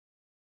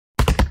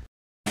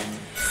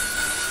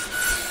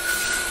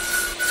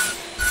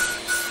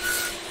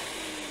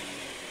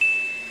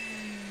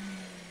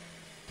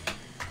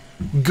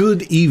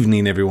Good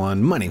evening,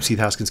 everyone. My name's Heath,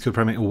 Haskins, Code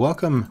Primate.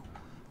 Welcome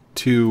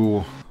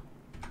to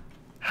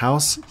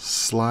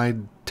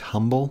Slide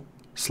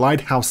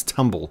House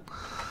Tumble.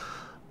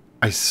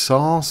 I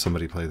saw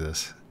somebody play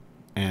this,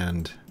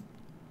 and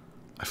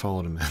I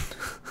followed him in.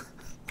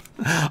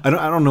 I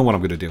don't know what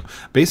I'm gonna do.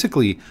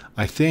 Basically,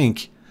 I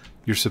think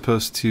you're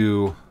supposed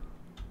to.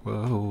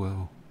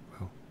 Whoa.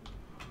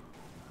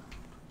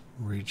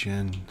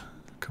 Regen.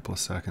 A couple of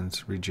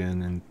seconds.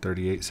 Regen in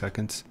 38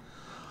 seconds.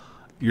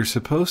 You're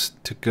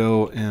supposed to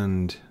go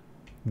and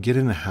get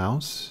in a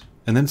house,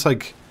 and then it's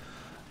like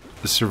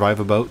survive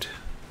a boat.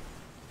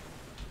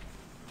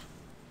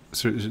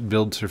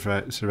 Build,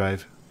 survive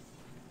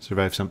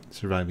surviving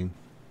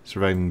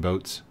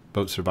boats,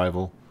 boat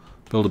survival,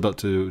 build a boat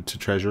to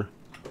treasure.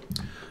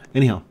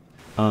 Anyhow,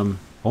 I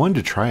wanted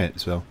to try it,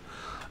 so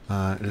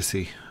let's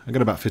see. I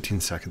got about 15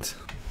 seconds.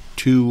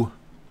 2,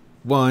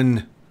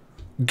 1,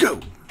 go!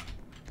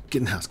 Get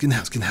in the house, get in the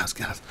house, get in the house,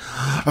 get in the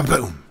house.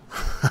 Boom!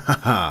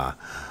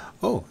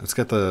 Oh, it's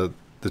got the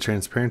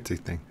transparency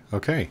thing.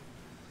 Okay,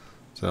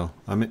 so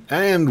I'm in,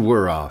 and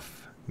we're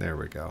off. There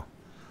we go.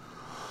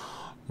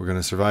 We're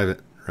gonna survive it,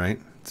 right?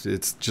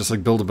 It's just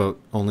like build a boat,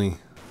 only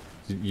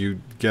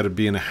you got to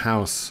be in a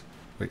house.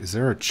 Wait, is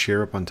there a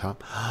chair up on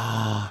top?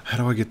 How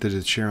do I get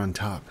the chair on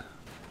top?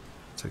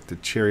 It's like the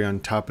cherry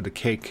on top of the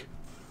cake.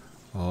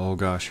 Oh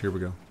gosh, here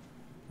we go.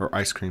 Or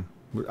ice cream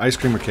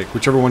or cake,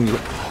 whichever one you.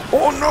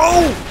 Oh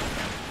no!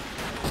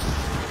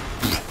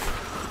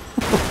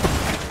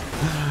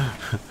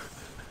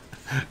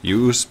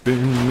 You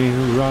spin me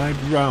right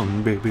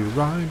round, baby,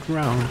 right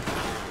round.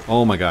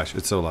 Oh my gosh,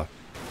 it's so loud.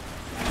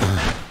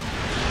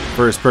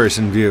 First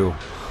person view.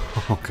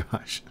 Oh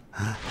gosh.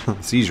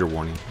 Seizure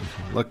warning.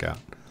 Look out.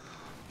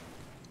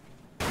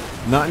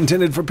 Not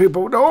intended for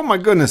people. Oh my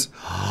goodness.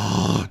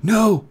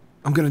 No,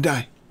 I'm gonna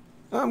die.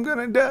 I'm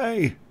gonna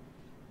die.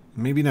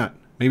 Maybe not.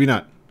 Maybe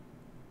not.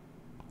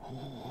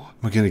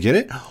 Am I gonna get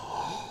it?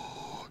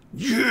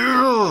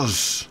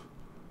 Yes!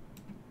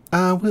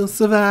 I will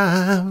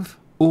survive.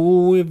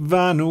 Oh, if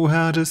I know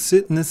how to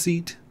sit in the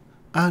seat,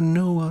 I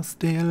know I'll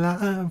stay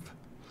alive.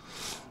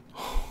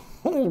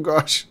 Oh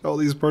gosh, all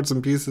these parts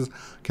and pieces.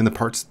 Can the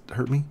parts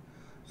hurt me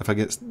if I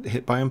get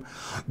hit by them?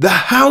 The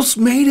house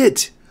made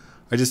it!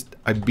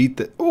 I beat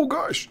the... Oh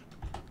gosh.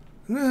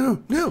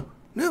 No.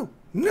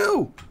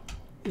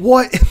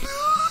 What?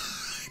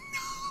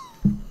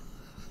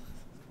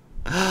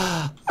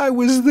 I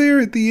was there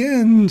at the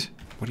end.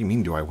 What do you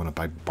mean, do I want to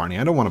buy Barney?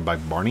 I don't want to buy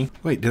Barney.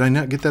 Wait, did I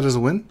not get that as a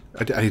win?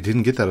 I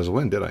didn't get that as a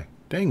win, did I?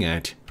 Dang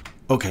it.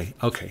 Okay.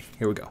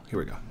 Here we go.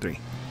 3,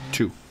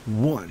 2,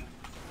 1.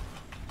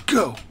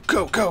 Go.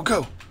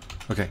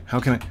 Okay, how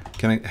can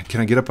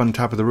I get up on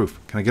top of the roof?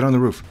 Can I get on the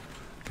roof?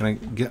 Can I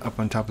get up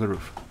on top of the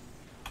roof?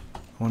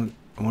 I want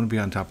to be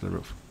on top of the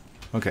roof.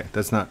 Okay,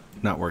 that's not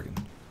working.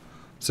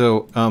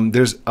 So,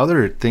 there's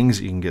other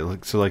things you can get,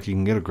 like you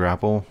can get a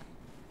grapple.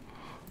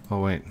 Oh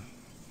wait.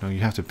 No,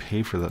 you have to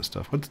pay for that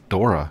stuff. What's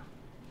Dora?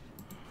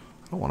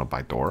 I don't want to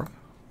buy Dora.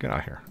 Get out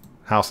of here.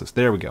 Houses.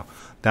 There we go.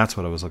 That's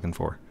what I was looking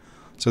for.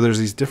 So there's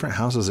these different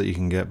houses that you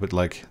can get, but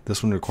like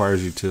this one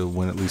requires you to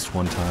win at least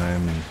one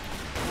time. And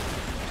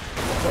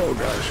oh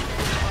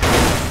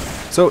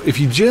gosh. So if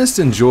you just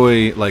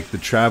enjoy like the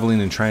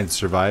traveling and trying to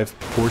survive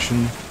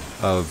portion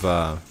of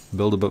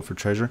Build a Boat for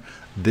Treasure,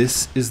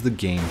 this is the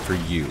game for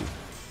you.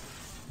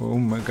 Oh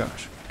my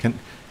gosh.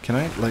 Can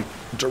I like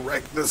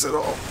direct this at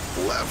all?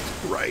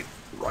 Left, right,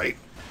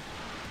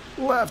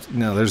 left.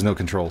 No, there's no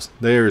controls.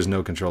 There is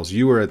no controls.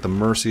 You are at the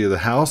mercy of the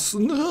house.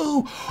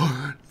 No.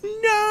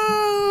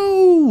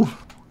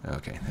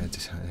 Okay,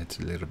 it's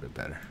a little bit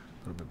better.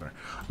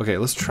 Okay,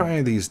 let's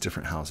try these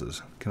different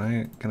houses.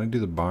 Can I do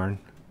the barn?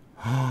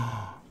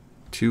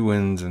 2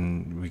 wins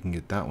and we can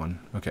get that one.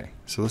 Okay,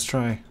 so let's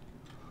try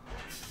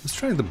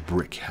the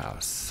brick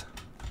house.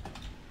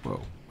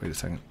 Whoa, wait a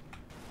second.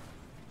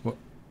 What?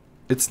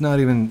 It's not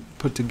even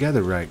put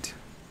together right.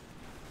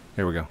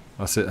 Here we go.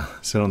 I'll sit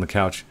on the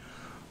couch,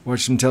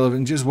 watch some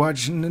television, just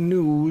watching the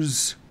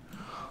news.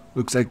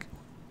 Looks like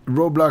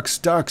Roblox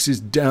stocks is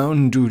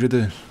down due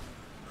to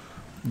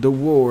the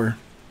war.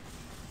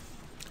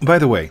 By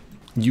the way,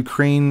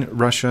 Ukraine,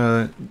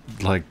 Russia,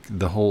 like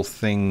the whole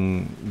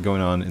thing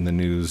going on in the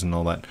news and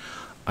all that.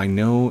 I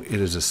know it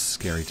is a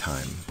scary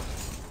time,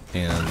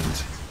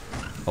 and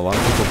a lot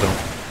of people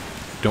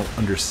don't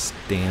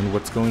understand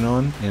what's going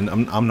on, and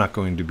I'm not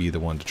going to be the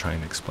one to try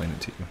and explain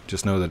it to you.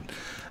 Just know that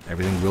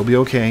everything will be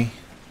okay.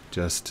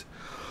 Just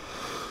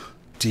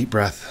deep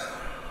breath,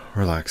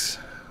 relax,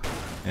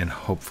 and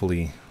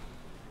hopefully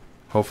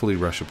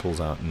Russia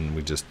pulls out and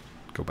we just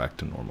go back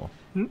to normal.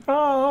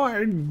 Oh,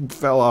 I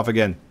fell off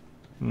again.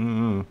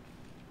 And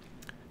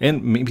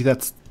maybe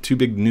that's too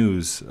big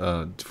news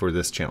for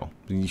this channel.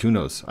 Who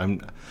knows?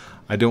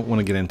 I don't want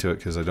to get into it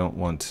because I don't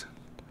want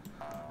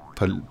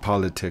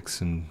politics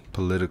and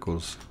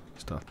political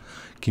stuff.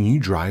 Can you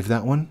drive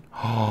that one?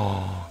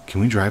 Oh, can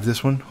we drive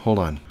this one? Hold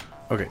on.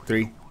 Okay,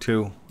 3,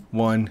 2,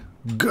 1,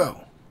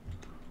 go.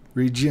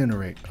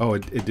 Regenerate. Oh,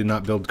 it did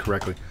not build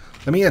correctly.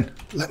 Let me in.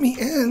 Let me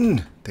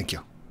in. Thank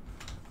you.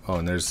 Oh,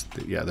 and there's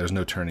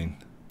no turning.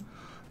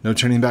 No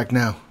turning back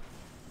now.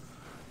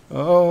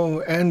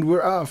 Oh, and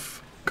we're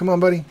off. Come on,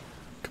 buddy.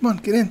 Come on,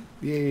 get in.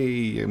 Yay,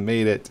 you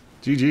made it.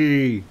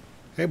 GG.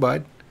 Hey,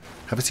 bud.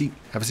 Have a seat.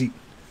 Have a seat.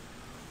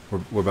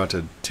 We're about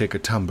to take a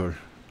tumble.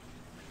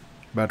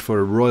 About for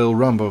a royal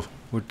rumble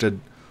with the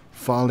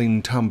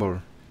falling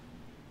tumble.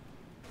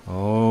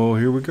 Oh,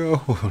 here we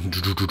go. Oh,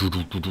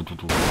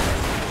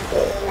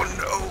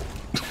 no.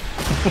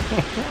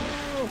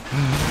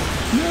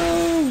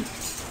 No.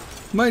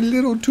 My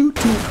little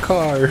toot-toot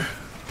car.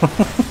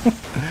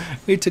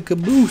 It's a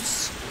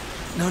caboose.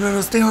 No, no,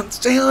 no, stay on,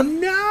 stay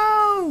on,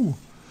 no!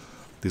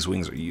 These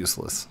wings are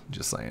useless,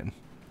 just saying.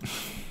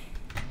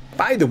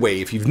 By the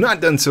way, if you've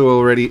not done so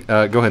already,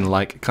 go ahead and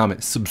like,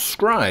 comment,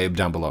 subscribe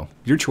down below.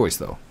 Your choice,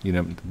 though. You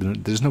know,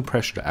 there's no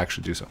pressure to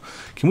actually do so.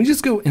 Can we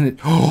just go in it?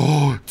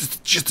 Oh,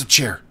 just a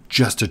chair.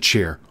 Just a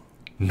chair.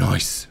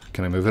 Nice.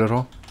 Can I move it at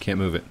all? Can't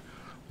move it.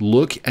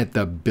 Look at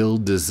the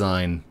build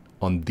design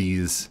on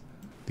these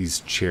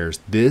chairs.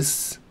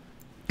 This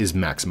is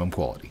maximum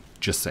quality.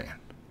 Just saying.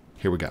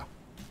 Here we go.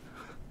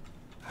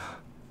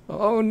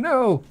 Oh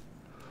no!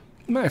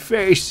 My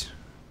face!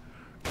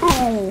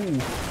 Oh!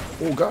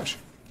 Oh gosh!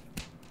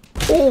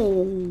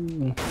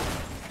 Oh!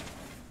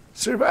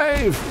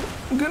 Survive!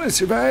 I'm gonna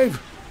survive!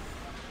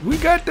 We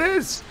got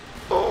this!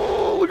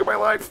 Oh, look at my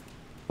life!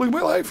 Look at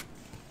my life!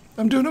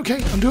 I'm doing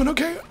okay! I'm doing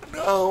okay!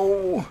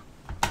 No!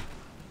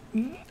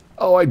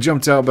 Oh, I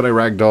jumped out, but I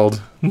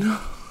ragdolled. No!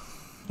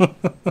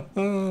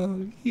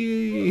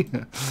 Yay!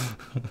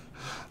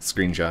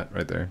 Screenshot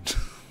right there.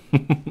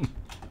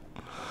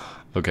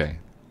 Okay.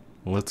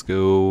 Let's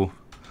go.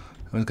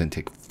 It's going to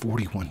take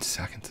 41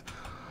 seconds.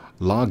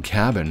 Log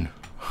cabin.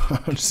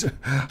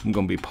 I'm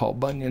going to be Paul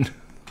Bunyan.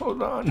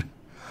 Hold on.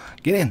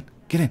 Get in.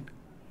 Get in.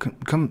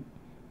 Come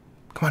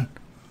on.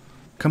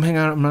 Come hang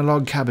out at my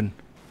log cabin.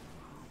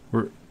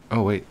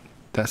 Oh, wait.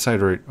 That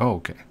side already. Oh,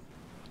 okay.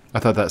 I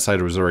thought that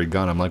side was already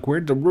gone. I'm like,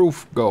 where'd the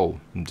roof go?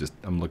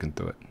 I'm looking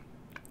through it.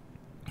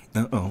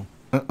 Uh-oh.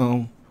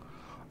 Uh-oh.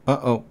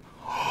 Uh-oh.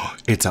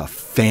 It's a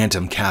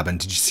phantom cabin.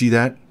 Did you see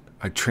that?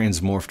 I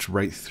transmorphed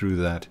right through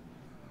that.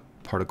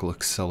 Particle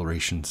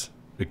accelerations.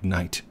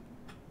 Ignite.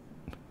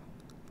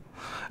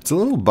 It's a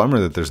little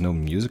bummer that there's no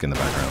music in the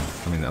background.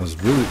 I mean, that was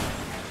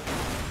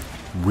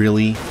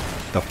really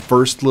the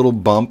first little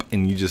bump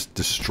and you just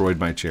destroyed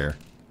my chair.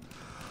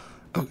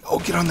 Oh,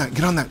 get on that.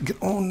 Get on that.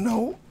 Oh,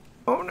 no.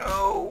 Oh,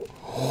 no.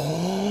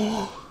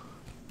 Oh,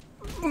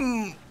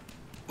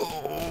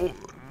 oh,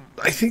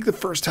 I think the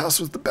first house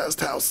was the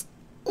best house.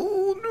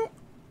 Oh, no.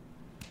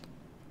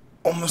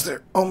 Almost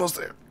there. Almost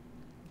there.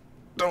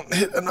 Don't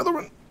hit another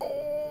one.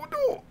 Oh,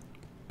 no.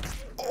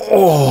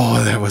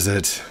 Oh, that was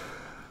it.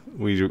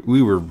 We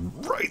were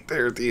right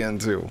there at the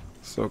end, too.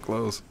 So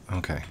close.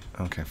 Okay.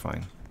 Okay,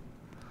 fine.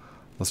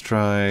 Let's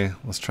try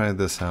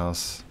this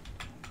house.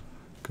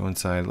 Go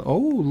inside. Oh,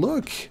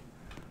 look.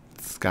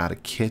 It's got a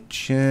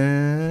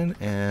kitchen.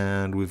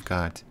 And we've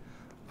got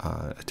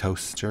a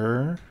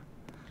toaster.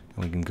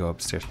 And we can go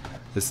upstairs.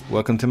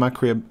 Welcome to my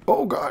crib.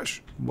 Oh,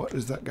 gosh. What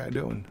is that guy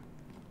doing?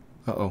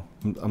 Uh-oh.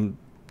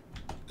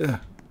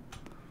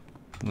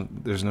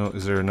 Is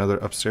there another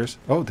upstairs?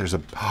 Oh, there's a...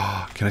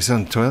 can I sit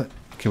on the toilet?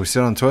 Can we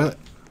sit on the toilet?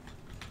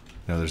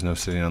 No, there's no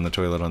sitting on the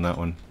toilet on that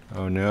one.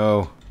 Oh,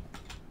 no.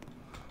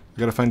 I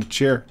gotta find a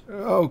chair.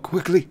 Oh,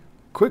 quickly.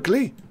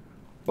 Quickly.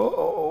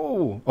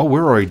 Oh. Oh,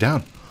 we're already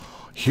down.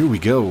 Here we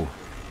go.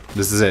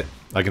 This is it.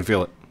 I can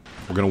feel it.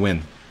 We're gonna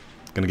win.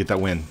 Gonna get that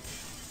win.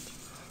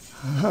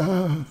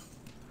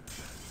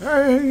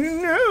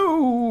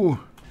 No.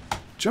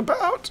 Jump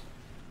out.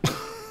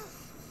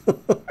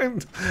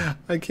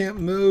 I can't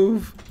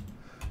move.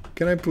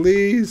 Can I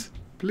please?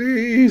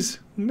 Please?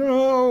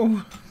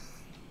 No.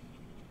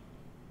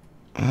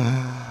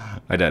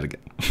 I died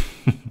again.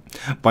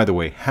 By the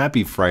way,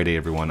 happy Friday,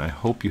 everyone. I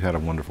hope you had a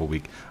wonderful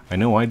week. I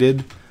know I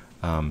did,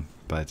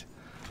 but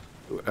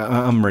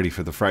I'm ready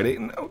for the Friday.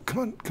 No, come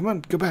on, come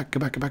on. Go back, go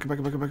back, go back, go back,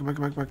 go back, go back, go back,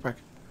 go back, go back.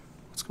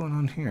 What's going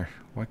on here?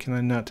 Why can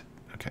I not?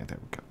 Okay, there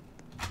we go.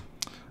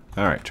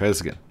 All right, try this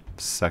again.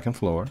 Second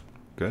floor.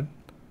 Good.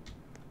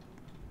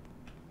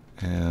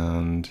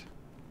 And,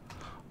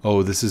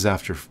 oh, this is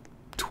after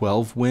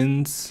 12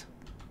 wins?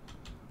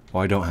 Oh,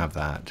 I don't have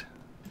that.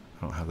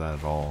 I don't have that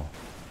at all.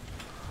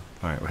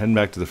 All right, we're heading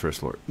back to the first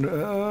floor.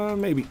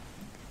 Maybe.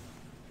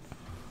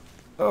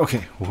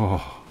 Okay,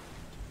 whoa.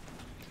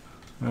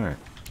 All right,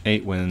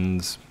 8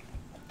 wins.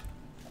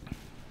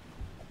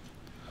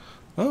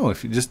 Oh,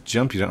 if you just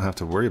jump, you don't have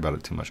to worry about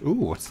it too much. Ooh,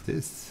 what's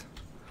this?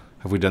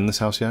 Have we done this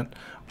house yet?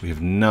 We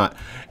have not.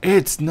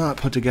 It's not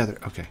put together.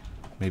 Okay,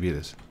 maybe it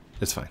is.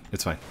 It's fine.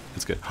 It's fine.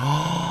 It's good.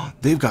 Oh,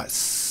 they've got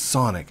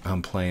Sonic.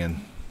 I'm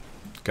playing.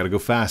 Gotta go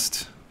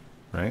fast,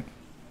 right?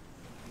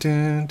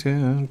 Dun,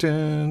 dun,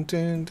 dun,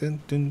 dun,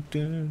 dun, dun,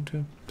 dun,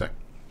 dun. Sorry.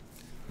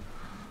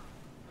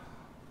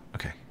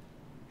 Okay,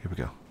 here we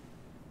go.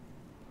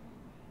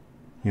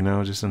 You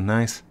know, just a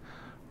nice,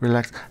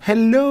 relaxed.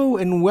 Hello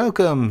and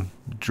welcome,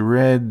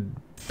 Dread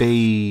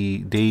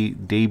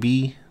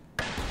Davy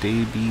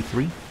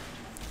 3.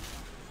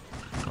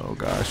 Oh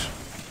gosh.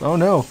 Oh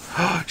no.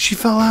 She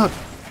fell out.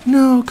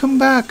 No, come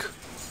back.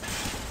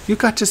 You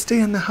got to stay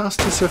in the house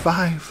to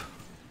survive.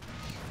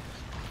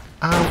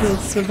 I will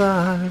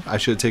survive. I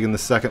should have taken the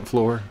second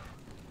floor.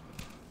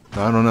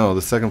 I don't know.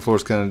 The second floor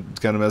is kind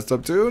of messed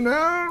up too.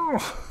 No.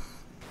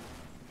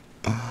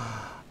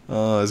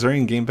 Is there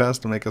any Game Pass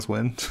to make us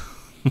win?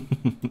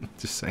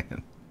 Just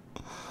saying.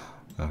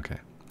 Okay.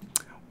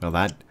 Well,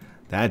 that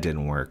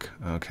didn't work.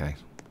 Okay.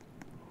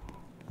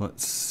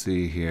 Let's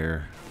see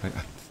here. I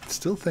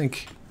still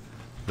think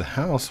the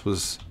house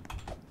was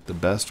the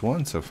best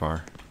one so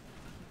far.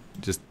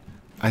 Just,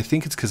 I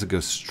think it's because it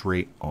goes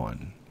straight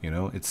on. You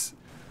know, it's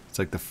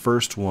like the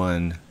first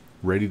one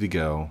ready to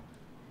go.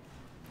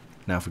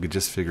 Now, if we could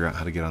just figure out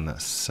how to get on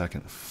that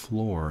second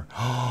floor.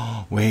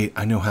 Oh, wait,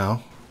 I know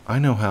how. I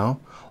know how.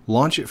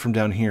 Launch it from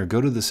down here,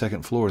 go to the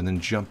second floor, and then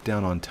jump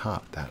down on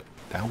top.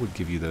 That would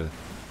give you the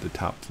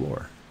top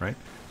floor, right?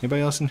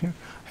 Anybody else in here?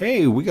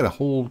 Hey, we got a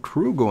whole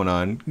crew going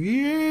on.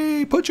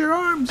 Yay! Put your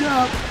arms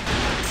up!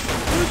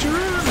 Put your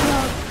arms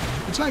up!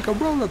 It's like a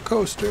roller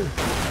coaster.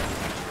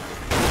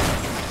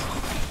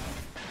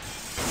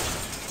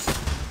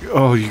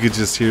 Oh, you could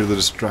just hear the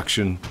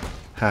destruction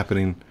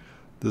happening.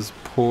 This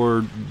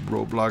poor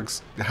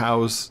Roblox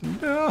house.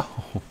 No!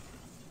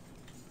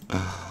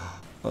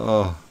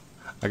 Oh,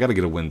 I gotta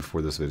get a win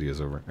before this video is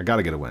over. I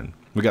gotta get a win.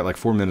 We got like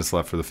 4 minutes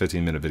left for the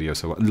 15-minute video,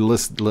 so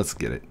let's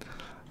get it.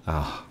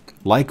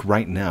 Like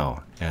right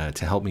now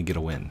to help me get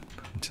a win.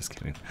 I'm just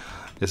kidding.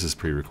 This is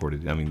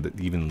pre-recorded. I mean,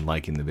 even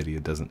liking the video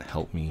doesn't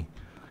help me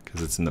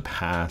because it's in the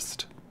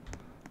past.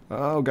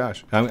 Oh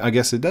gosh, I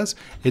guess it does.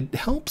 It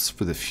helps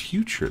for the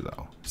future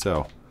though.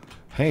 So,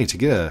 hey, to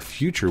get a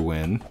future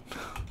win.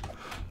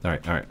 All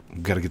right.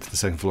 Got to get to the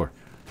second floor.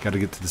 Got to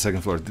get to the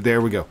second floor.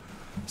 There we go.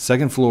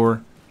 Second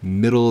floor,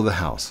 middle of the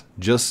house.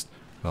 Just,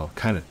 well,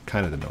 kind of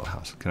the middle of the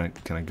house. Can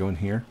I go in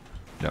here?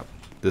 No.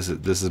 This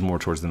is more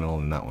towards the middle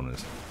than that one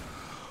is.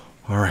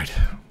 All right.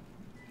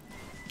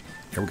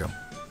 Here we go.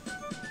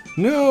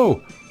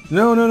 No.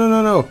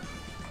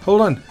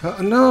 Hold on.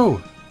 No.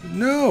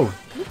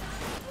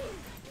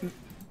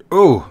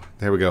 Oh,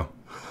 there we go.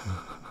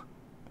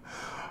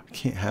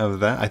 Can't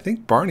have that. I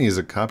think Barney is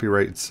a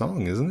copyrighted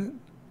song, isn't it?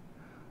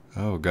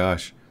 Oh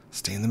gosh.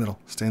 Stay in the middle.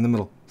 Stay in the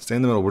middle. Stay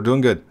in the middle. We're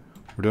doing good.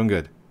 We're doing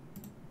good.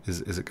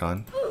 Is it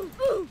gone?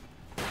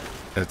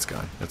 It's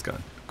gone. It's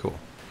gone. Cool.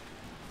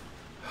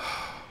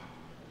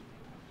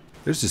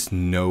 There's just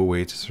no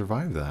way to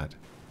survive that.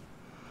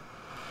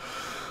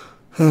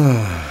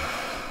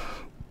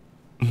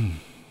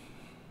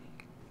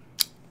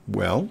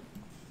 Well,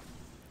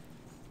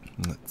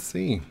 let's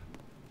see.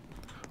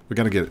 We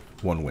gotta get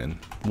one win.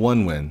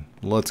 One win.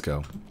 Let's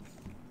go.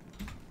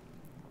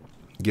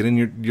 Get in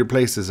your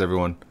places,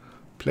 everyone.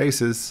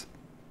 Places.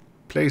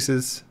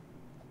 Places.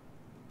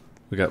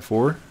 We got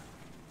 4.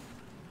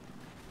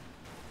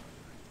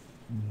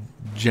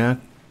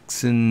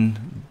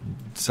 Jackson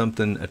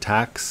something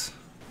attacks.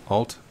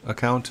 Alt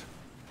account.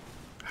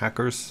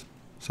 Hackers.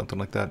 Something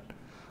like that.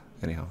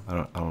 Anyhow,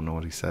 I don't know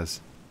what he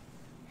says.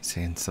 He's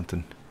saying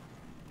something.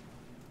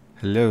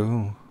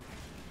 Hello.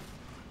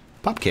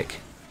 Popkick.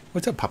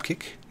 What's up,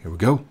 Popkick? Here we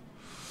go.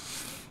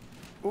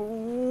 Ooh,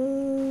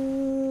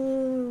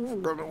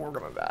 we're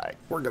gonna die.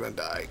 We're gonna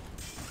die.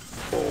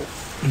 Oh.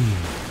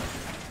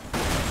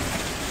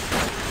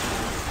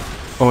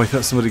 Oh, I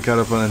thought somebody got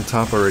up on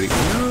top already.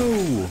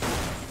 No!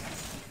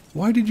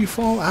 Why did you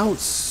fall out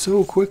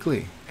so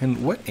quickly?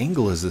 And what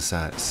angle is this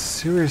at?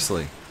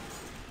 Seriously.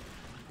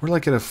 We're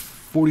like at a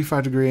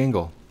 45-degree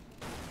angle.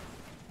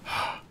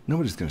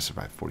 Nobody's gonna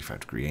survive a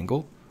 45-degree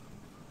angle.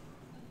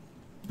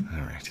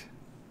 Alright.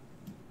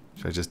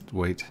 Should I just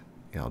wait?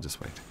 Yeah, I'll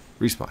just wait.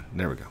 Respawn.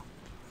 There we go.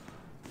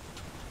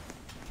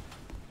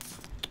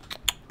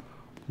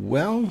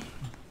 Well,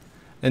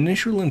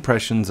 initial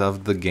impressions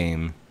of the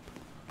game,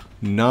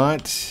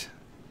 not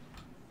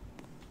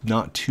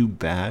too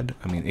bad.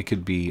 I mean, it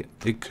could be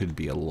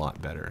a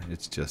lot better.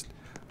 It's just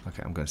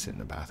okay. I'm gonna sit in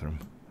the bathroom.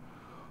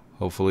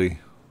 Hopefully.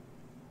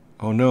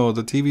 Oh no,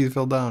 the TV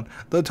fell down.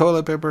 The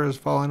toilet paper is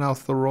falling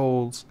off the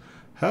rolls.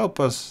 Help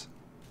us.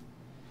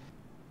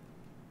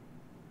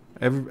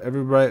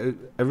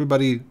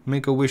 Everybody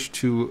make a wish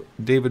to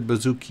David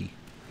Bazooki.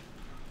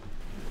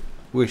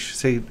 Wish,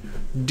 say,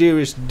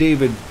 dearest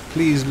David,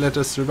 please let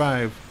us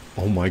survive.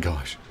 Oh my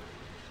gosh.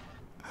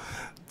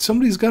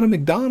 Somebody's got a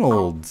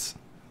McDonald's.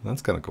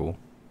 That's kind of cool.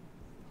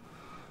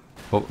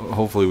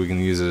 Hopefully we can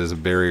use it as a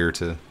barrier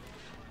to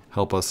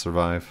help us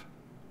survive.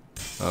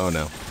 Oh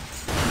no.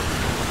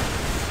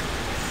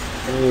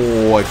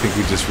 Oh, I think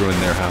we just ruined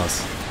their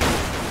house.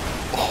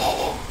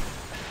 Oh.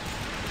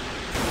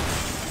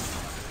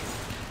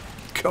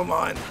 Come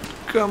on.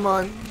 Come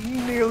on.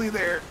 Nearly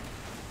there.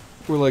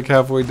 We're like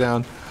halfway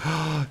down.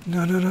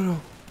 No.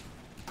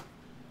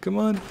 Come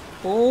on.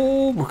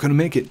 Oh, we're gonna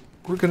make it.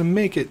 We're gonna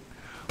make it.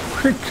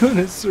 We're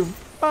gonna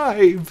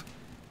survive.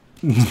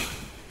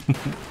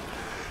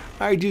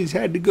 I just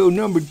had to go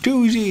number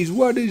twosies.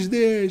 What is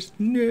this?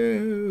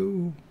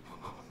 No.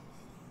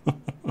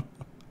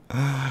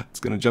 It's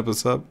gonna jump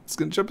us up. It's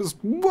gonna jump us.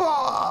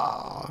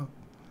 Whoa!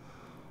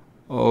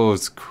 Oh,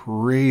 it's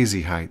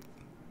crazy height.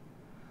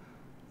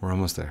 We're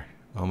almost there.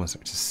 Almost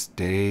there. Just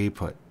stay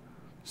put.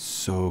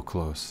 So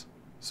close.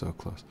 So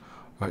close.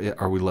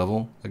 Are we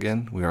level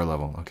again? We are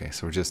level. Okay,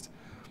 so we're just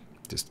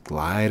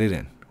glide it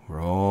in.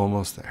 We're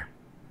almost there.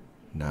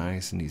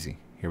 Nice and easy.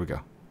 Here we go.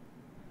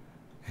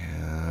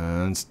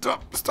 And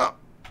stop. Stop.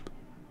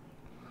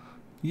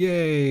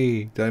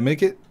 Yay. Did I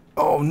make it?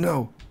 Oh,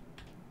 no.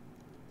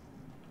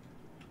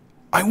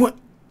 I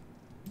won.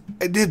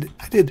 I did.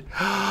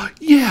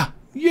 Yeah.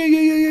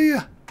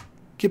 Yeah.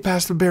 Get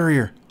past the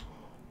barrier.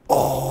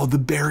 Oh, the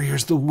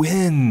barrier's the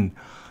win.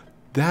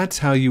 That's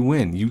how you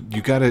win. You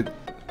gotta...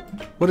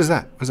 What is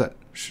that? What is that?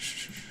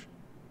 Shh.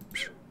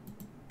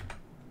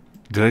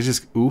 Did I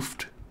just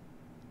oofed?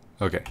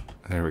 Okay,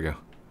 there we go.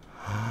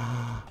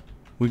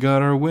 We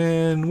got our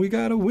win. We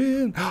got a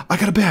win. I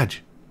got a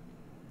badge.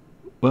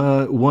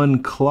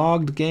 One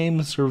clogged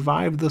game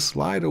survived the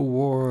slide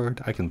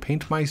award. I can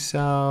paint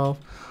myself,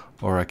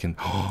 or I can...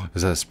 Oh,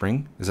 is that a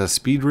spring? Is that a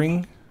speed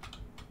ring?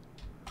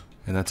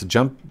 And that's a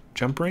jump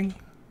ring?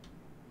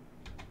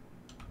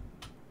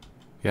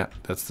 Yeah,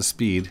 that's the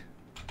speed.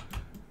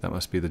 That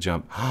must be the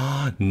jump.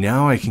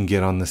 Now I can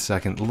get on the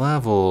second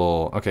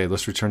level. Okay,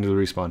 let's return to the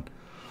respawn.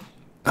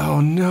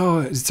 Oh no,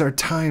 it's our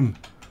time.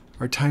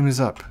 Our time is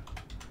up.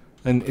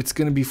 And it's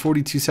going to be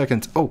 42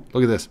 seconds. Oh,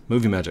 look at this.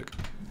 Movie magic.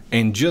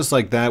 And just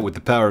like that, with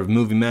the power of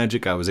movie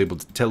magic, I was able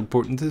to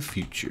teleport into the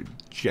future.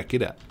 Check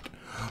it out.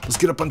 Let's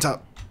get up on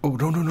top. Oh,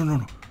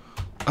 no.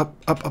 Up.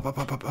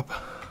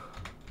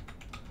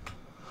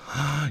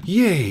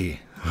 Yay.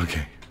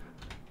 Okay.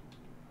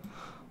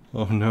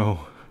 Oh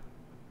no.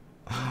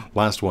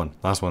 Last one,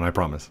 I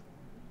promise.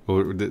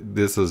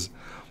 This is,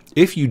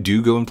 if you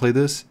do go and play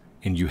this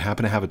and you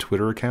happen to have a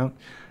Twitter account,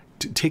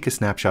 take a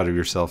snapshot of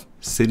yourself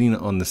sitting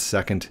on the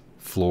second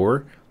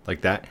floor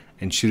like that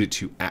and shoot it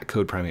to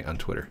 @CodePrimate on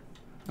Twitter.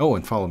 Oh,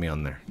 and follow me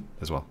on there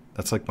as well.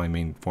 That's like my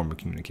main form of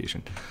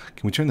communication.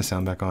 Can we turn the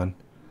sound back on?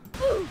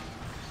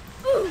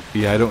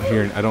 Yeah, I don't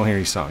hear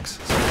any songs,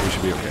 so we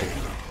should be okay.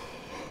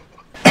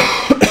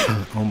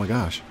 Oh my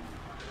gosh.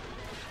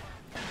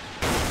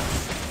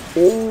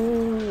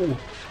 Oh!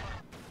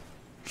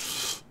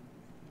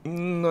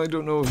 I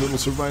don't know if it'll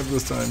survive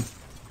this time.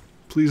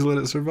 Please let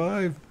it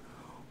survive.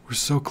 We're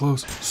so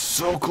close.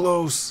 So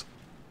close!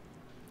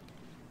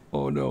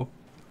 Oh no.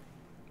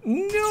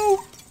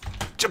 No!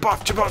 Jump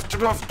off!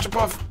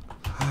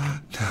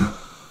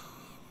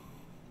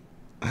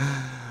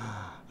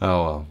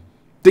 Oh well.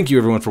 Thank you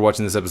everyone for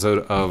watching this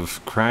episode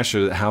of Crash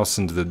a House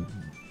into the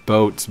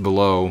Boats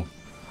Below.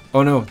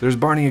 Oh no, there's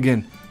Barney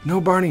again.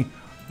 No, Barney.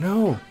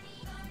 No.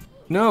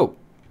 No.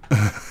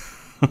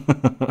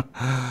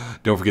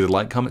 Don't forget to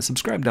like, comment,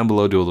 subscribe down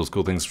below. Do all those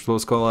cool things we're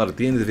supposed to call out at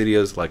the end of the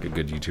videos like a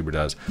good YouTuber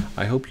does.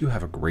 I hope you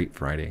have a great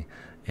Friday.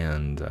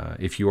 And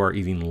if you are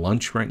eating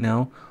lunch right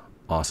now,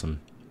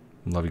 awesome.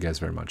 Love you guys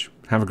very much.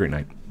 Have a great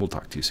night. We'll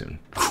talk to you soon.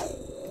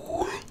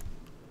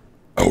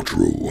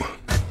 Outro.